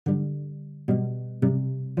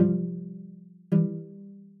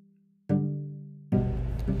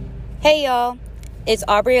Hey y'all, it's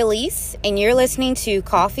Aubrey Elise, and you're listening to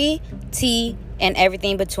Coffee, Tea, and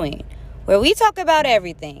Everything Between, where we talk about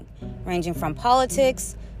everything, ranging from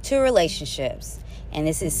politics to relationships. And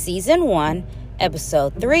this is Season 1,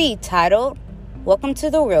 Episode 3, titled, Welcome to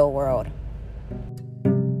the Real World.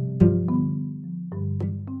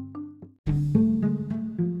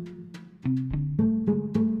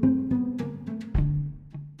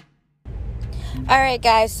 Alright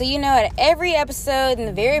guys, so at every episode in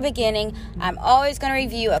the very beginning, I'm always going to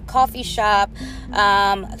review a coffee shop,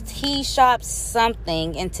 tea shop,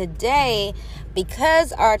 something. And today,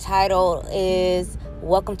 because our title is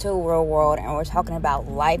Welcome to the Real World and we're talking about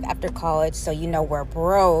life after college, so we're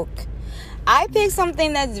broke, I picked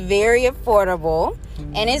something that's very affordable,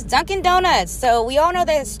 and it's Dunkin' Donuts. So we all know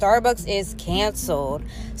that Starbucks is canceled.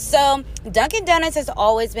 So Dunkin' Donuts has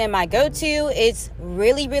always been my go-to. It's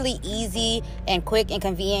really, really easy and quick and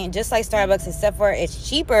convenient, just like Starbucks, except for it's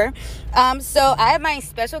cheaper. So I have my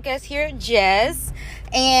special guest here, Jess,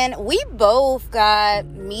 and we both got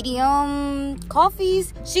medium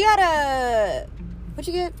coffees. She got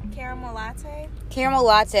what'd you get? Caramel latte,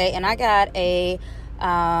 and I got a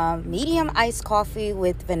medium iced coffee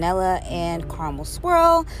with vanilla and caramel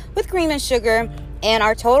swirl with cream and sugar, and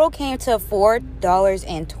our total came to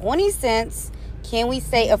 $4.20. Can we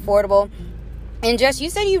say affordable? And Jess, you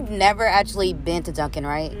said you've never actually been to Dunkin',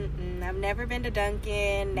 right? I've never been to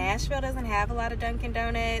Dunkin'. Nashville doesn't have a lot of Dunkin'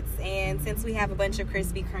 Donuts, and since we have a bunch of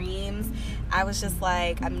Krispy Kremes, I was just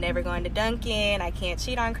like, I'm never going to Dunkin'. I can't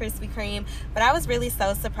cheat on Krispy Kreme. But I was really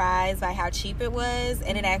so surprised by how cheap it was,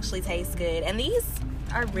 and it actually tastes good. And these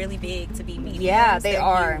are really big to be medium. Yeah, they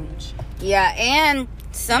are. Huge. Yeah, and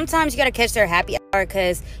sometimes you gotta catch their happy hour,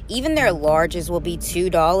 because even their larges will be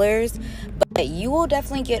 $2, but you will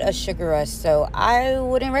definitely get a sugar rush, so I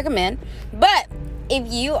wouldn't recommend. But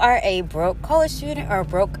if you are a broke college student or a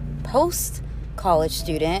broke post-college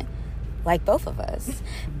student, like both of us,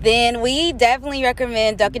 then we definitely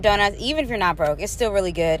recommend Dunkin' Donuts. Even if you're not broke, it's still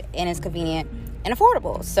really good, and it's convenient and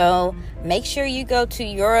affordable. So make sure you go to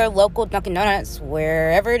your local Dunkin' Donuts,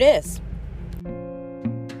 wherever it is.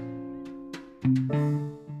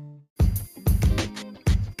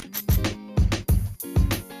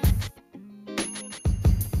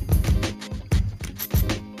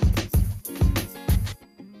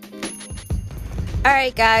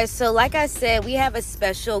 Alright guys, so like I said, we have a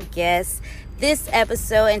special guest this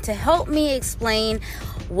episode, and to help me explain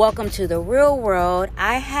Welcome to the Real World,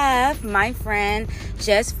 I have my friend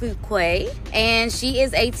Jess Fuquay, and she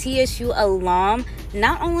is a TSU alum.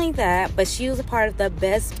 Not only that, but she was a part of the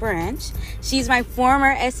Best Branch. She's my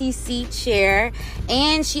former SEC chair,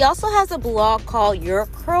 and she also has a blog called Your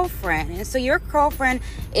Curlfriend. And so Your Curlfriend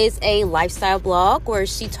is a lifestyle blog where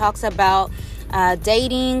she talks about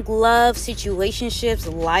dating, love, situationships,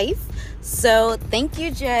 life. So thank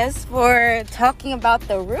you, Jess, for talking about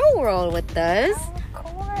the real world with us.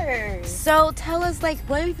 So tell us,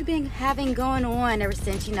 what have you been having going on ever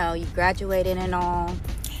since, you graduated and all?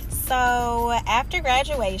 So after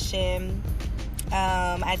graduation,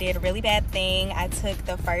 I did a really bad thing. I took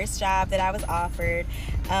the first job that I was offered.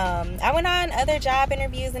 I went on other job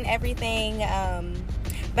interviews and everything.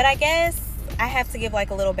 But I guess I have to give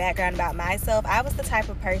a little background about myself. I was the type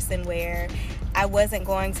of person where I wasn't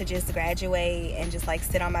going to just graduate and just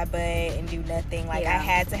sit on my butt and do nothing. I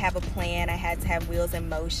had to have a plan. I had to have wheels in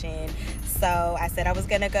motion. So I said I was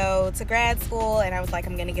going to go to grad school, and I was like,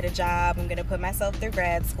 I'm going to get a job. I'm going to put myself through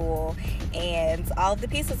grad school, and all of the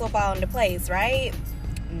pieces will fall into place, right?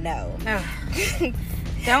 No.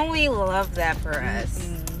 Don't we love that for us?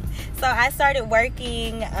 Mm-hmm. So I started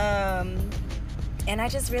working, and I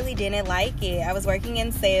just really didn't like it. I was working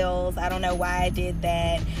in sales. I don't know why I did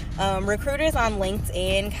that. Recruiters on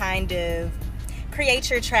LinkedIn kind of create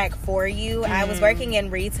your track for you. I was working in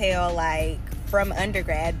retail from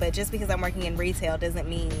undergrad, but just because I'm working in retail doesn't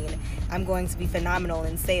mean I'm going to be phenomenal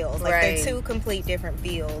in sales. Right. They're two complete different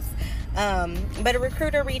fields. But a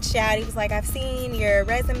recruiter reached out. He was like, I've seen your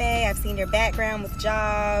resume. I've seen your background with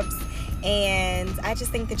jobs, and I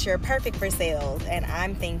just think that you're perfect for sales. And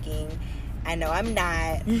I'm thinking, I know I'm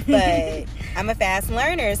not, but I'm a fast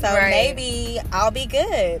learner, so maybe I'll be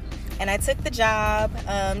good. And I took the job.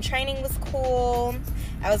 Training was cool.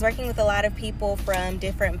 I was working with a lot of people from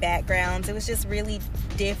different backgrounds. It was just really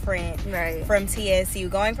different from TSU.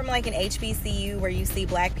 Going from an HBCU where you see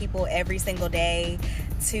black people every single day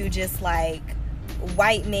to just white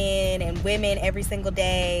men and women every single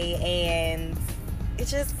day. And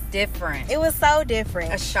it's just different. It was so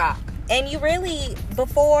different. A shock. And you really,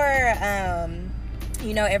 before,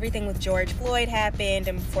 everything with George Floyd happened,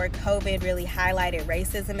 and before COVID really highlighted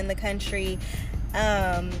racism in the country,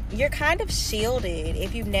 you're kind of shielded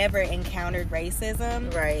if you've never encountered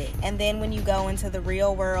racism. Right. And then when you go into the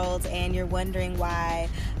real world and you're wondering why,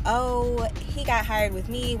 oh, he got hired with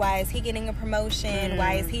me, why is he getting a promotion,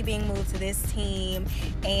 why is he being moved to this team,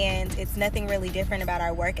 and it's nothing really different about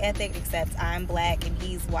our work ethic except I'm black and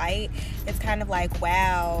he's white. It's kind of like,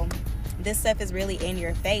 wow, this stuff is really in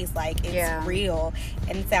your face, like it's real.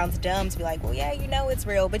 And it sounds dumb to be like, well, yeah, you know it's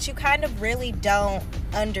real, but you kind of really don't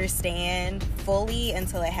understand fully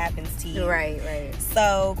until it happens to you. Right.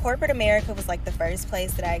 So corporate America was like the first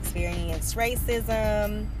place that I experienced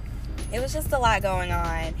racism. It was just a lot going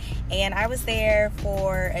on, and I was there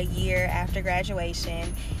for a year after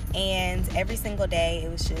graduation, and every single day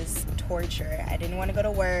it was just torture. I didn't want to go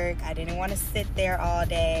to work. I didn't want to sit there all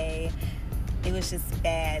day. It was just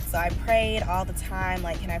bad. So I prayed all the time,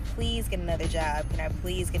 like, can I please get another job? Can I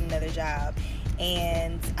please get another job?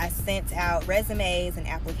 And I sent out resumes and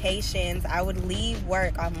applications. I would leave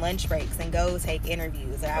work on lunch breaks and go take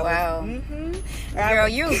interviews. And Girl,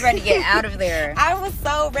 you was ready to get out of there. I was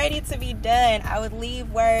so ready to be done. I would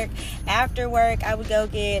leave work. After work, I would go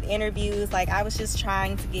get interviews. Like, I was just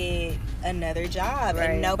trying to get another job.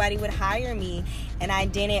 Right. And nobody would hire me. And I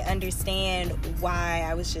didn't understand why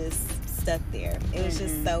I was just stuck there. It was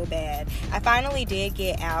just so bad. I finally did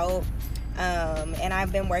get out, and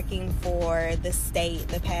I've been working for the state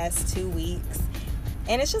the past 2 weeks,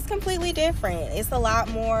 and it's just completely different. It's a lot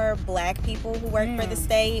more black people who work for the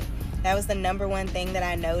state. That was the number one thing that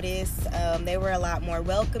I noticed. They were a lot more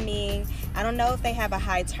welcoming. I don't know if they have a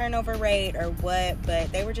high turnover rate or what,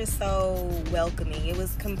 but they were just so welcoming. It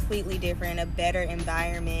was completely different, a better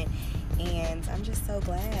environment. And I'm just so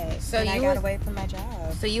glad that I got away from my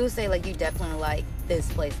job. So you would say, like, you definitely like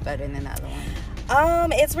this place better than the other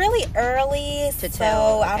one? It's really early to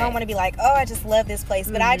tell. Okay. I don't want to be like, oh, I just love this place.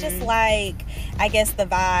 But I just like, I guess, the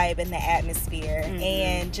vibe and the atmosphere.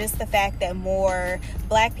 And just the fact that more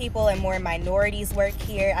black people and more minorities work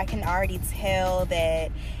here. I can already tell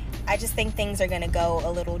that I just think things are going to go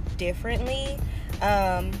a little differently.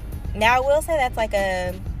 Now, I will say that's like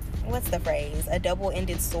what's the phrase? A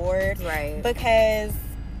double-ended sword. Right. Because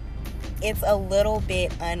it's a little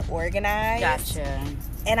bit unorganized. Gotcha.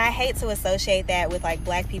 And I hate to associate that with, like,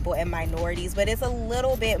 black people and minorities, but it's a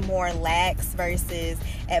little bit more lax versus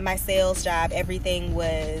at my sales job, everything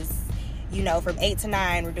was, you know, from 8 to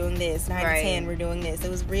 9, we're doing this, 9 to 10, we're doing this.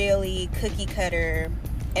 It was really cookie cutter,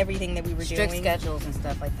 everything that we were doing. Strict schedules and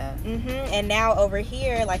stuff like that. And now over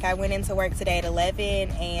here, like, I went into work today at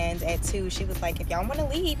 11, and at 2, she was like, if y'all want to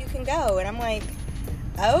leave, you can go. And I'm like,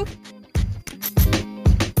 oh.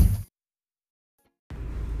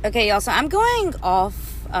 Okay, y'all, so I'm going off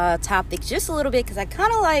topic just a little bit because I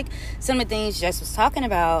kind of like some of the things Jess was talking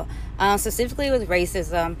about, specifically with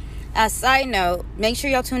racism. Side note, make sure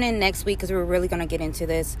y'all tune in next week because we're really going to get into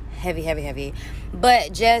this heavy.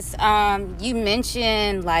 But Jess, you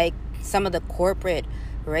mentioned, like, some of the corporate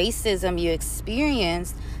racism you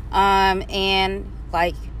experienced, and,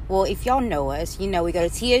 like, well, if y'all know us, you know we go to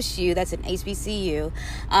TSU, that's an HBCU.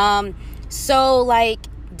 So, like,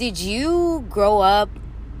 did you grow up,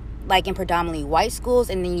 like, in predominantly white schools,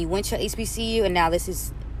 and then you went to HBCU, and now this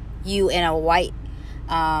is you in a white,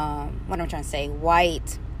 what am I trying to say,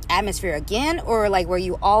 white atmosphere again? Or, like, were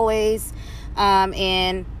you always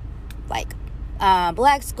in, like,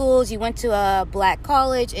 black schools, you went to a black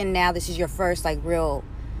college, and now this is your first, like, real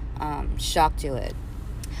shock to it?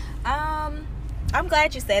 I'm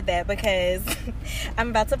glad you said that because I'm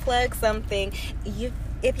about to plug something.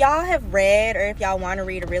 If y'all have read, or if y'all want to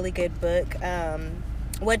read a really good book,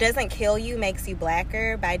 What Doesn't Kill You Makes You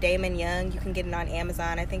Blacker by Damon Young. You can get it on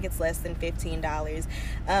Amazon. I think it's less than $15.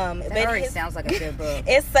 That already sounds like a good book.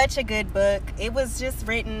 It's such a good book. It was just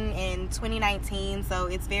written in 2019, so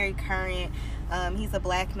it's very current. He's a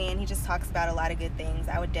black man. He just talks about a lot of good things.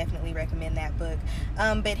 I would definitely recommend that book.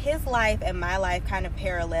 But his life and my life kind of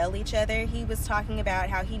parallel each other. He was talking about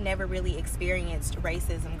how he never really experienced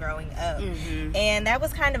racism growing up. And that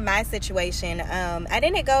was kind of my situation. I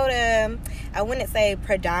didn't go to, I wouldn't say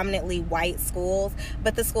predominantly white schools,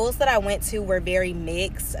 but the schools that I went to were very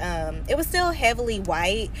mixed. It was still heavily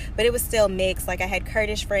white, but it was still mixed. Like, I had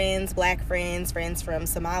Kurdish friends, black friends, friends from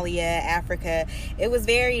Somalia, Africa. It was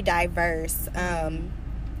very diverse.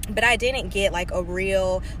 But I didn't get, like, a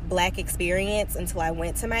real black experience until I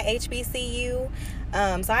went to my HBCU.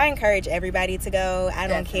 So I encourage everybody to go. I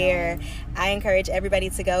don't care. I encourage everybody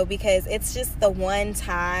to go because it's just the one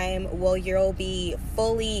time where you'll be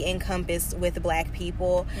fully encompassed with black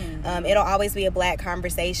people. It'll always be a black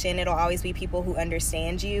conversation. It'll always be people who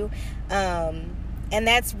understand you. And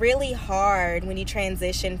that's really hard when you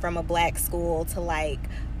transition from a black school to, like,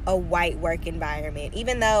 a white work environment.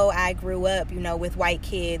 Even though I grew up, with white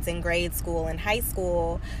kids in grade school and high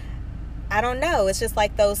school, I don't know. It's just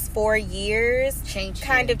like those 4 years change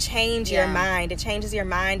your mind. It changes your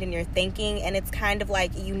mind and your thinking, and it's kind of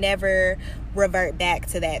like you never revert back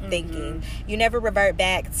to that thinking. You never revert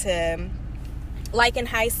back to, like in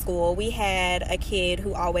high school, we had a kid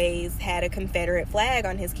who always had a Confederate flag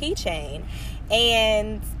on his keychain,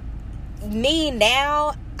 and me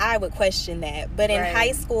now, I would question that. But in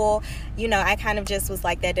high school, I kind of just was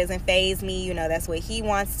like, that doesn't faze me. That's what he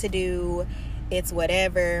wants to do. It's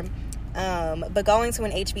whatever. But going to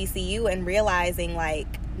an HBCU and realizing,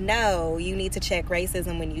 like, no, you need to check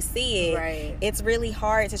racism when you see it. Right. It's really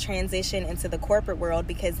hard to transition into the corporate world,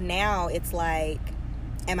 because now it's like,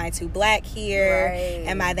 am I too black here? Right.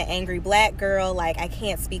 Am I the angry black girl? Like, I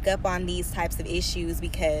can't speak up on these types of issues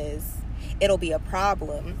because it'll be a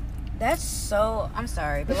problem. That's so, I'm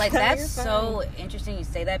sorry, but like, that's so interesting you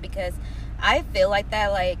say that, because I feel like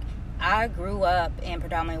that, like, I grew up in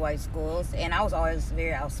predominantly white schools, and I was always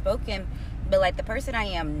very outspoken, but like the person I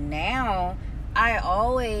am now, I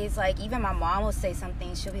always, like, even my mom will say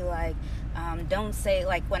something, she'll be like, don't say,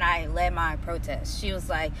 like, when I led my protest, she was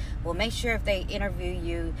like, well, make sure if they interview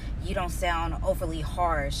you, you don't sound overly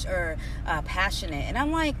harsh or passionate. And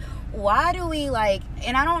I'm like, why do we, like,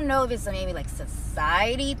 and I don't know if it's maybe like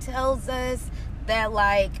society tells us that,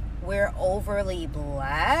 like, we're overly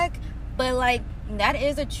black, but like, that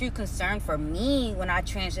is a true concern for me when I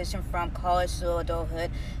transition from college to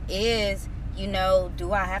adulthood is,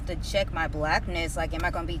 do I have to check my blackness? Like, am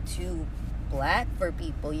I going to be too black for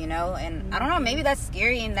people, And I don't know, maybe that's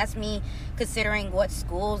scary, and that's me considering what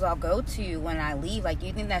schools I'll go to when I leave. Like, do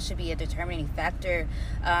you think that should be a determining factor?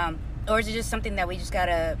 Or is it just something that we just got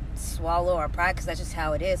to swallow our pride because that's just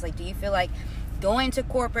how it is? Like, do you feel like going to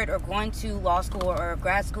corporate or going to law school or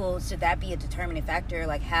grad school, should that be a determining factor,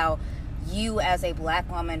 like how you as a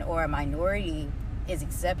black woman or a minority is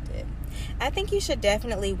accepted? I think you should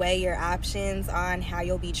definitely weigh your options on how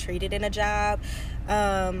you'll be treated in a job.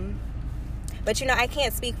 But, I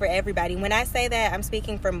can't speak for everybody. When I say that, I'm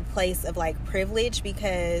speaking from a place of, like, privilege,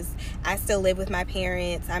 because I still live with my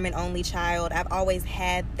parents. I'm an only child. I've always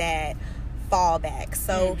had that fallback.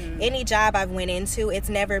 So any job I've went into, it's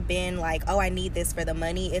never been like, oh, I need this for the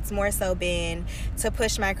money. It's more so been to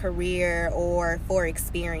push my career or for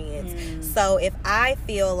experience. So if I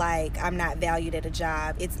feel like I'm not valued at a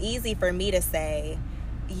job, it's easy for me to say,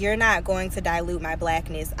 you're not going to dilute my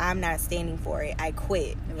blackness. I'm not standing for it. I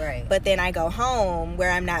quit. Right. But then I go home where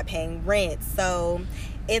I'm not paying rent. So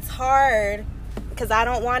it's hard, because I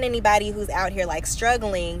don't want anybody who's out here, like,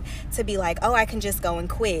 struggling to be like, oh, I can just go and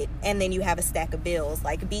quit, and then you have a stack of bills.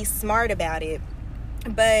 Like, be smart about it.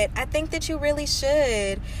 But I think that you really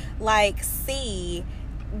should, like,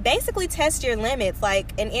 basically test your limits.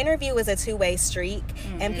 Like, an interview is a two-way street,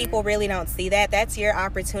 and people really don't see that. That's your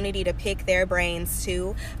opportunity to pick their brains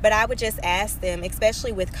too. But I would just ask them,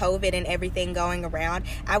 especially with COVID and everything going around,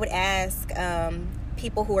 I would ask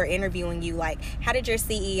people who are interviewing you, like, how did your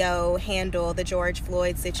CEO handle the George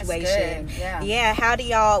Floyd situation? That's good. Yeah. How do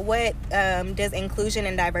what does inclusion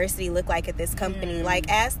and diversity look like at this company? Like,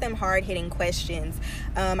 ask them hard-hitting questions.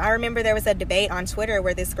 I remember there was a debate on Twitter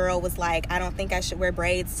where this girl was like, I don't think I should wear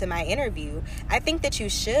braids to my interview. I think that you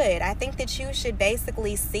should. I think that you should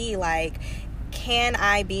basically see, like, can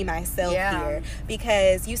I be myself here?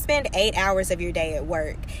 Because you spend 8 hours of your day at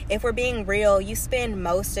work. If we're being real, you spend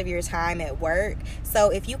most of your time at work.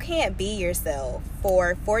 So if you can't be yourself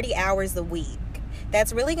for 40 hours a week,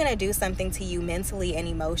 that's really going to do something to you mentally and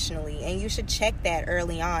emotionally. And you should check that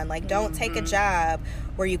early on. Like, don't take a job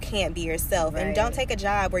where you can't be yourself. Right. And don't take a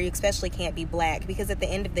job where you especially can't be black. Because at the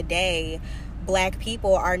end of the day, black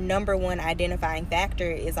people, our number one identifying factor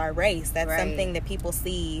is our race. That's something that people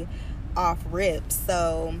see off rip.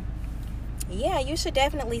 So yeah, you should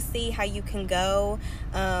definitely see how you can go.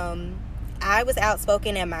 I was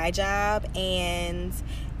outspoken at my job, and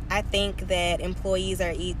I think that employers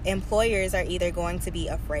are either going to be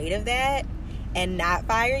afraid of that and not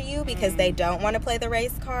fire you because they don't want to play the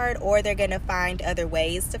race card, or they're going to find other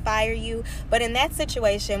ways to fire you. But in that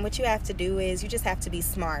situation, what you have to do is you just have to be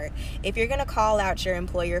smart. If you're going to call out your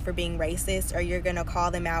employer for being racist, or you're going to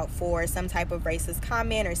call them out for some type of racist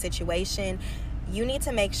comment or situation, you need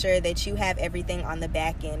to make sure that you have everything on the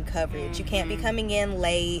back end covered. You can't be coming in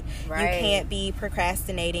late. You can't be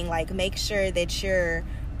procrastinating. Like, make sure that you're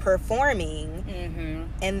performing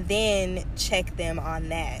and then check them on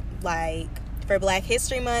that. Like, for Black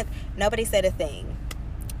History Month, nobody said a thing.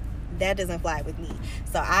 that doesn't fly with me.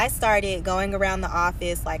 So I started going around the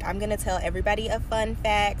office like, I'm going to tell everybody a fun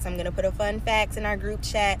fact. I'm going to put a fun fact in our group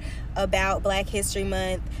chat about Black History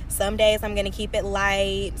Month. Some days I'm going to keep it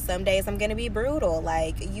light. Some days I'm going to be brutal.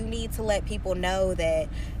 Like, you need to let people know that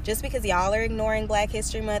just because y'all are ignoring Black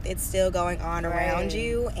History Month, it's still going on around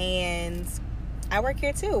you. And I work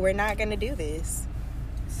here too. We're not going to do this.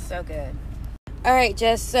 So good. All right,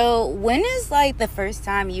 Jess, so when is, like, the first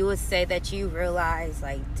time you would say that you realize,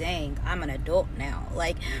 like, dang, I'm an adult now?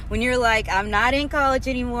 Like, when you're like, I'm not in college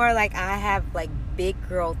anymore, like, I have, like, big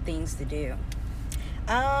girl things to do.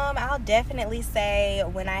 I'll definitely say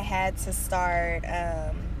when I had to start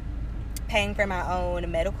paying for my own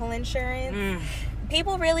medical insurance.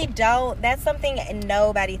 People really don't. That's something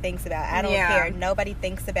nobody thinks about. I don't care. Nobody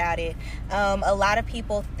thinks about it. A lot of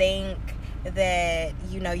people think that,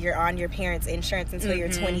 you know, you're on your parents' insurance until you're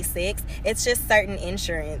 26. It's just certain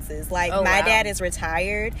insurances. Like, my dad is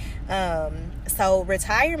retired. So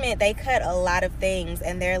retirement, they cut a lot of things,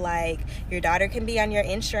 and they're like, your daughter can be on your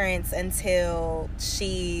insurance until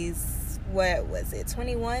she's, what was it,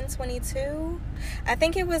 21, 22? I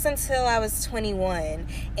think it was until I was 21.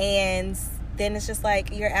 And then it's just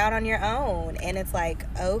like, you're out on your own. And it's like,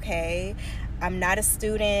 okay, I'm not a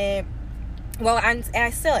student. Well,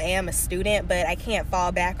 I still am a student, but I can't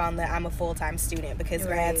fall back on I'm a full-time student because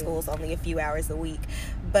grad school is only a few hours a week.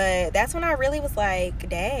 But that's when I really was like,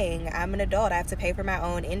 dang, I'm an adult. I have to pay for my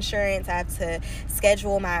own insurance. I have to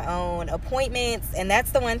schedule my own appointments. And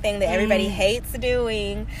that's the one thing that everybody hates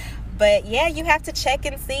doing. But yeah, you have to check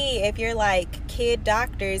and see if you're like kid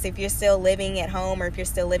doctors, if you're still living at home or if you're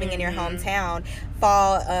still living in your hometown,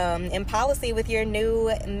 fall in policy with your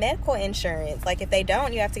new medical insurance. Like, if they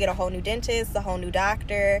don't, you have to get a whole new dentist, a whole new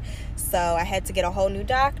doctor. So I had to get a whole new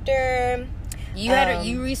doctor.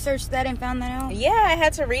 You researched that and found that out? Yeah, I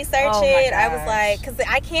had to research it. I was like, because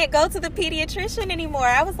I can't go to the pediatrician anymore.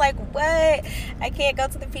 I was like, what? I can't go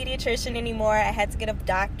to the pediatrician anymore. I had to get a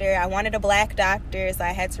doctor. I wanted a Black doctor, so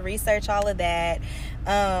I had to research all of that.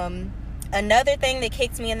 Another thing that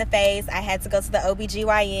kicked me in the face, I had to go to the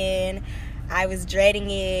OBGYN. I was dreading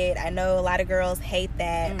it. I know a lot of girls hate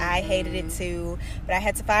that. I hated it too. But I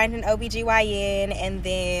had to find an OBGYN, and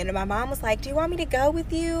then my mom was like, do you want me to go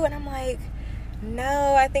with you? And I'm like,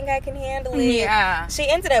 no, I think I can handle it. Yeah. She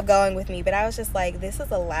ended up going with me, but I was just like, this is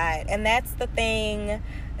a lot. And that's the thing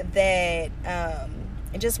that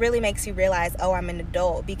it just really makes you realize, oh, I'm an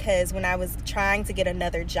adult. Because when I was trying to get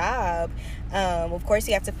another job, of course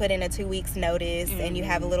you have to put in a 2 weeks notice, and you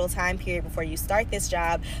have a little time period before you start this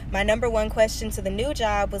job. My number one question to the new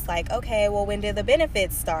job was like, okay, well, when did the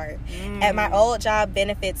benefits start? At my old job,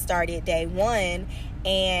 benefits started day one.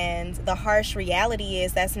 And the harsh reality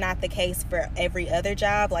is that's not the case for every other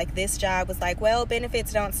job. Like, this job was like, well,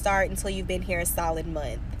 benefits don't start until you've been here a solid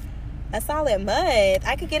month. A solid month?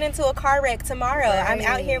 I could get into a car wreck tomorrow. Right. I'm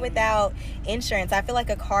out here without insurance. I feel like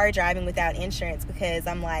a car driving without insurance, because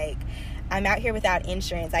I'm like, I'm out here without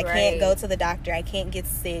insurance. I can't go to the doctor. I can't get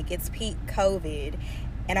sick. It's peak COVID.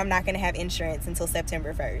 And I'm not going to have insurance until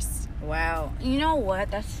September 1st. Wow. You know what?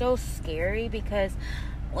 That's so scary, because,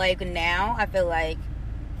 like, now I feel like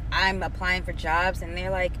I'm applying for jobs, and they're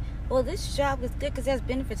like, well, this job is good because it has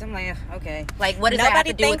benefits. I'm like, okay. Like, what does that have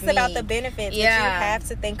to do with me? Nobody thinks about the benefits. Yeah. But you have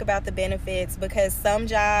to think about the benefits, because some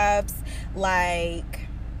jobs, like,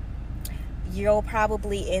 you'll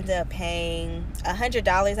probably end up paying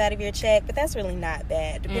 $100 out of your check, but that's really not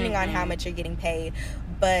bad, depending on how much you're getting paid.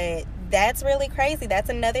 But that's really crazy. That's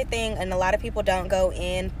another thing, and a lot of people don't go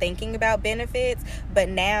in thinking about benefits, but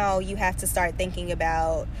now you have to start thinking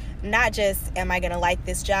about not just, am I going to like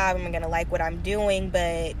this job, am I going to like what I'm doing,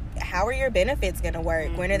 but how are your benefits going to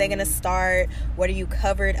work? When are they going to start? What are you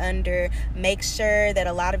covered under? Make sure that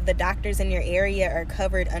a lot of the doctors in your area are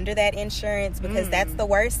covered under that insurance, because that's the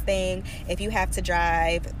worst thing if you have to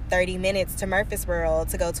drive 30 minutes to Murfreesboro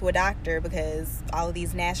to go to a doctor, because all of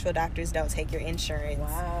these Nashville doctors don't take your insurance.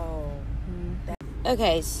 Wow.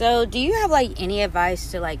 Okay, so do you have, like, any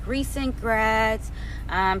advice to, like, recent grads,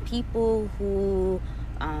 people who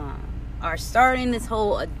are starting this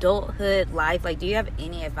whole adulthood life? Like, do you have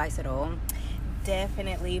any advice at all?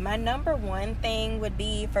 Definitely. My number one thing would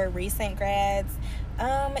be for recent grads,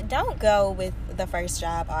 don't go with the first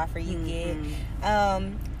job offer you get.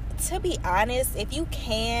 To be honest, if you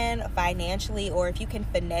can financially, or if you can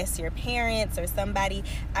finesse your parents or somebody,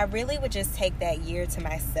 I really would just take that year to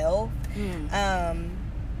myself.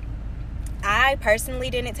 I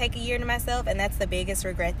personally didn't take a year to myself, and that's the biggest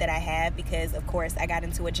regret that I have, because of course I got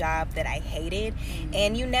into a job that I hated,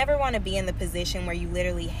 and you never want to be in the position where you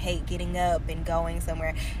literally hate getting up and going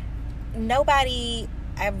somewhere. Nobody,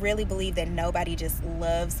 I really believe that nobody just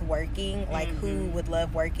loves working. Like, who would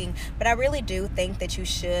love working? But I really do think that you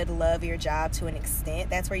should love your job to an extent.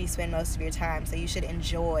 That's where you spend most of your time. So you should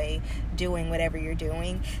enjoy doing whatever you're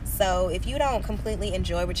doing. So if you don't completely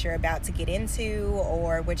enjoy what you're about to get into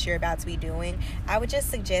or what you're about to be doing, I would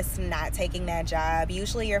just suggest not taking that job.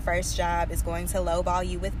 Usually your first job is going to lowball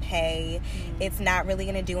you with pay. It's not really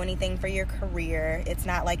going to do anything for your career. It's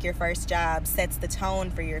not like your first job sets the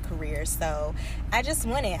tone for your career. So I just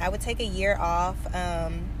wouldn't. I would take a year off.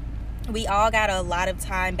 We all got a lot of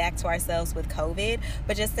time back to ourselves with COVID,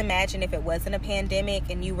 but just imagine if it wasn't a pandemic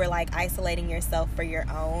and you were like isolating yourself for your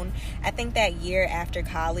own. I think that year after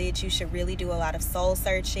college, you should really do a lot of soul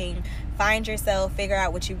searching, find yourself, figure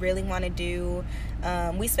out what you really want to do.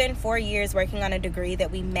 We spend 4 years working on a degree that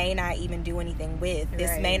we may not even do anything with.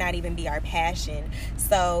 This may not even be our passion.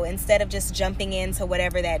 So instead of just jumping into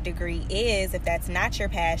whatever that degree is, if that's not your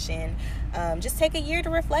passion, just take a year to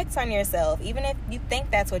reflect on yourself. Even if you think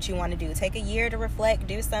that's what you want to do, take a year to reflect,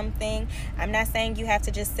 do something. I'm not saying you have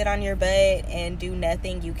to just sit on your butt and do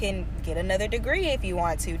nothing. You can get another degree if you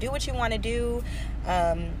want to. Do what you want to do.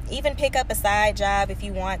 Even pick up a side job if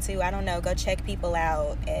you want to. I don't know, go check people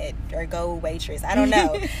out or go waitress. I don't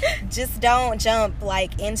know. Just don't jump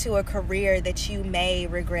like into a career that you may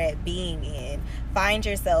regret being in. Find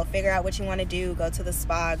yourself, figure out what you want to do, go to the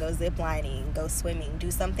spa, go ziplining, go swimming,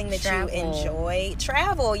 do something that you enjoy.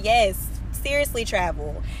 Travel, yes, seriously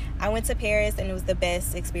travel. I went to Paris and it was the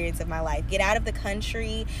best experience of my life. Get out of the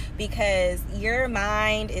country because your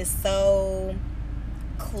mind is so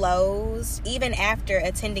closed. Even after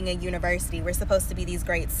attending a university, we're supposed to be these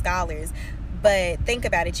great scholars. But think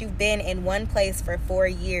about it. You've been in one place for 4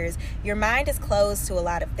 years. Your mind is closed to a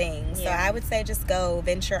lot of things. Yeah. So I would say just go,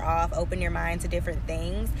 venture off, open your mind to different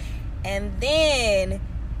things, and then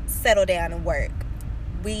settle down and work.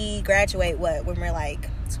 We graduate, when we're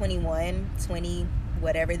like 21, 20,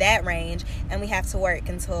 whatever that range, and we have to work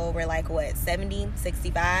until we're like, 70,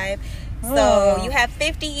 65. So you have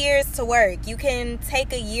 50 years to work. You can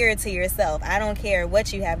take a year to yourself. I don't care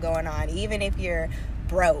what you have going on, even if you're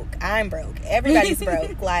broke. I'm broke. Everybody's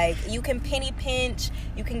broke. Like, you can penny pinch,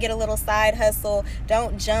 you can get a little side hustle.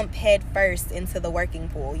 Don't jump head first into the working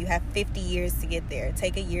pool. You have 50 years to get there.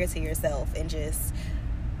 Take a year to yourself and just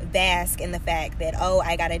bask in the fact that,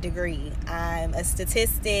 I got a degree. I'm a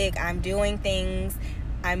statistic. I'm doing things.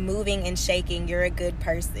 I'm moving and shaking. You're a good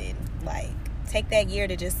person. Like, take that year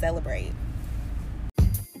to just celebrate.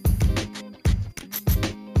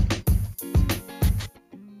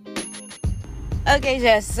 Okay,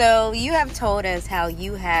 Jess, so you have told us how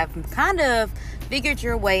you have kind of figured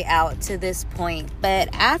your way out to this point. But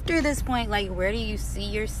after this point, like, where do you see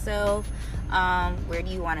yourself? Where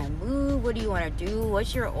do you want to move? What do you want to do?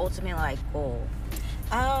 What's your ultimate, like, goal?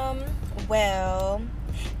 Well,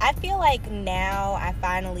 I feel like now I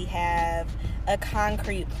finally have a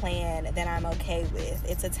concrete plan that I'm okay with.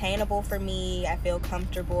 It's attainable for me. I feel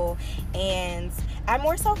comfortable, and I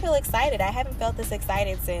more so feel excited. I haven't felt this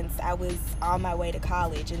excited since I was on my way to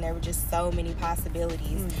college, and there were just so many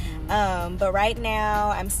possibilities. But right now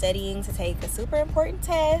I'm studying to take a super important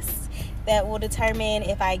test that will determine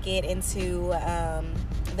if I get into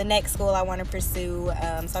the next school I want to pursue.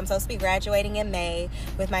 So I'm supposed to be graduating in May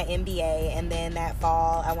with my MBA, and then that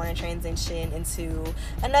fall I want to transition into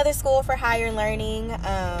another school for higher learning.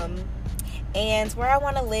 And where I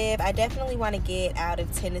want to live, I definitely want to get out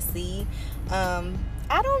of Tennessee.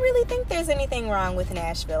 I don't really think there's anything wrong with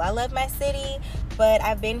Nashville. I love my city, but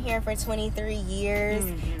I've been here for 23 years,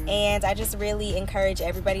 and I just really encourage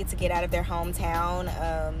everybody to get out of their hometown.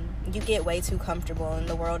 You get way too comfortable, and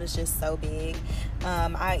the world is just so big.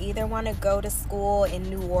 I either want to go to school in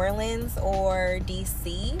New Orleans or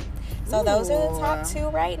DC. So those are the top two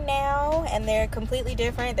right now, and they're completely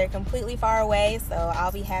different. They're completely far away, so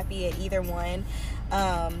I'll be happy at either one.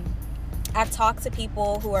 I've talked to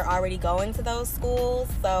people who are already going to those schools,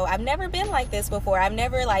 so I've never been like this before. I've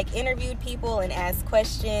never interviewed people and asked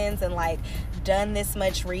questions and done this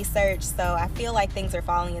much research, so I feel like things are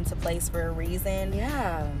falling into place for a reason.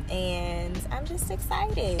 Yeah. And I'm just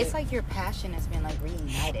excited. It's like your passion has been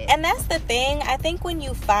reunited. And that's the thing. I think when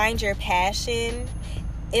you find your passion,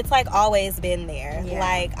 it's always been there.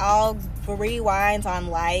 Yeah. I'll rewind on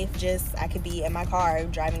life. I could be in my car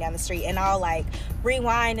driving down the street, and I'll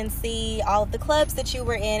rewind and see all of the clubs that you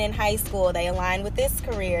were in high school. They align with this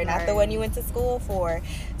career, not the one you went to school for.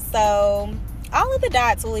 So all of the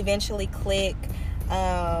dots will eventually click.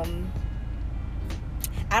 I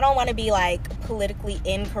don't want to be politically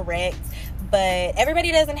incorrect, But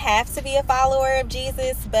everybody doesn't have to be a follower of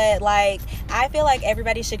Jesus, but like I feel like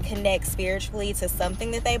everybody should connect spiritually to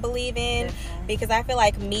something that they believe in. Definitely. Because I feel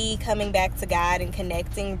like me coming back to God and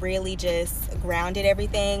connecting really just grounded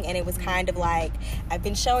everything. And it was kind of like, I've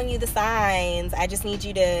been showing you the signs, I just need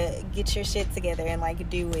you to get your shit together and like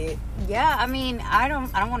do it. Yeah, I mean, I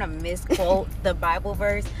don't want to misquote the Bible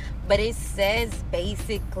verse, but it says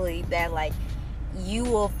basically that like you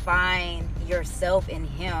will find yourself in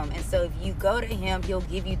him, and so if you go to him, he'll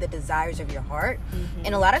give you the desires of your heart.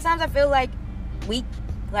 And a lot of times I feel like we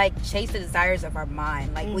like chase the desires of our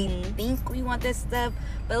mind, like we think we want this stuff,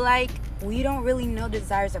 but like we don't really know the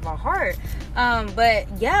desires of our heart. But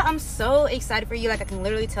yeah, I'm so excited for you. Like I can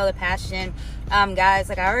literally tell the passion. Guys,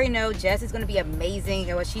 like I already know Jess is gonna be amazing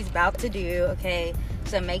at what she's about to do. Okay,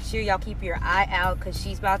 so make sure y'all keep your eye out, because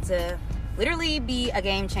she's about to literally be a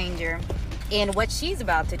game changer in what she's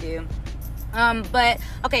about to do. But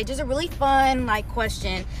okay, just a really fun like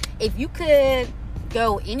question: if you could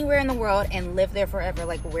go anywhere in the world and live there forever,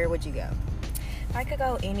 like where would you go? If I could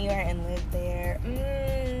go anywhere and live there,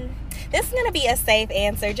 this is gonna be a safe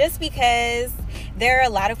answer, just because there are a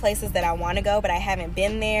lot of places that I want to go, but I haven't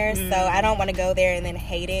been there, so I don't want to go there and then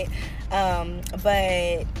hate it.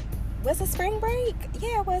 But was it spring break?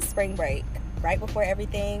 Yeah, it was spring break. Right before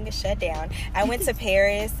everything shut down, I went to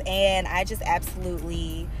Paris, and I just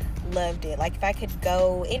absolutely loved it. Like if I could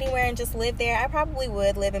go anywhere and just live there, I probably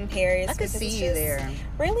would live in Paris. I could see you there.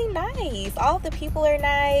 Really nice. All the people are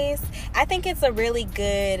nice. I think it's a really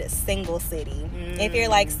good single city. If you're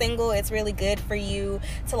like single, it's really good for you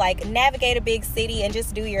to like navigate a big city and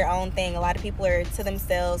just do your own thing. A lot of people are to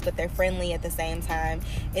themselves, but they're friendly at the same time.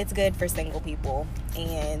 It's good for single people,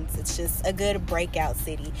 and it's just a good breakout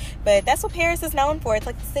city. But that's what Paris is known for. It's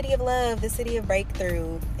like the city of love, the city of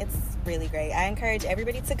breakthrough. It's really great. I encourage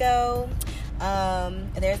everybody to go.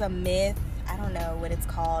 There's a myth, I don't know what it's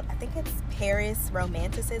called. I think it's Paris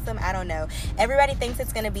romanticism. I don't know. Everybody thinks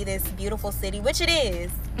it's going to be this beautiful city, which it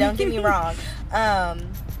is. Don't get me wrong.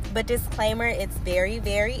 But disclaimer, it's very,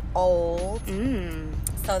 very old.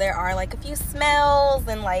 So there are like a few smells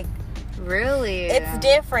and like... Really? It's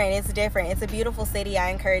different. It's a beautiful city.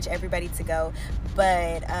 I encourage everybody to go.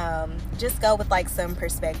 But just go with like some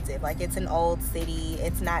perspective. Like it's an old city.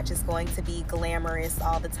 It's not just going to be glamorous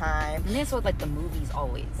all the time. And that's what like the movies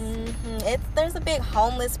always. There's a big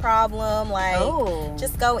homeless problem. Like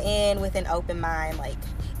just go in with an open mind. Like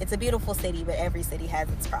it's a beautiful city, but every city has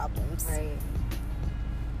its problems. Right.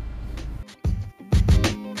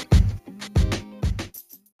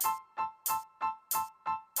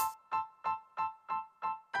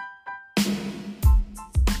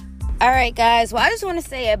 All right, guys. Well, I just want to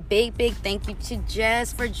say a big thank you to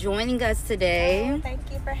Jess for joining us today. Oh, thank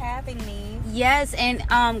you for having me. Yes, and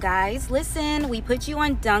guys, listen, we put you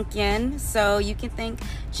on Dunkin', so you can thank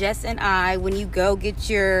Jess and I when you go get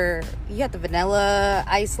you got the vanilla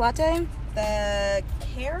iced latte? The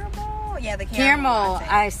caramel? Yeah, the caramel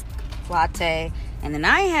iced latte. And then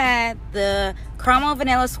I had the caramel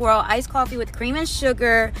vanilla swirl iced coffee with cream and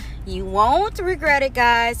sugar. You won't regret it,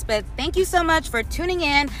 guys. But thank you so much for tuning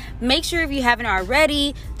in. Make sure if you haven't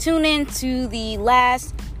already, tune in to the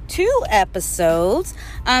last 2 episodes.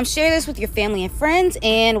 Share this with your family and friends,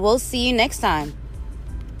 and we'll see you next time.